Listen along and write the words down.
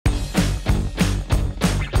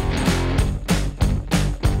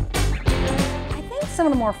some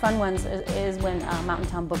of the more fun ones is when Mountain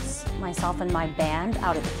Town books myself and my band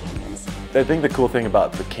out at the canyons. I think the cool thing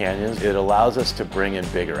about the canyons, it allows us to bring in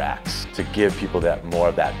bigger acts to give people that more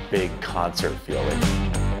of that big concert feeling.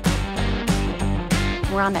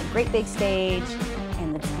 We're on that great big stage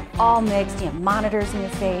and it's all mixed. You have monitors in your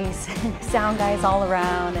face, sound guys all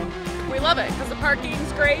around. And we love it because the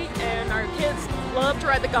parking's great and our kids love to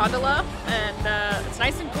ride the gondola and it's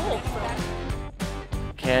nice and cool. So.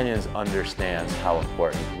 Canyons understands how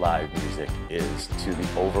important live music is to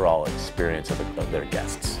the overall experience of their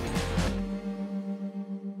guests.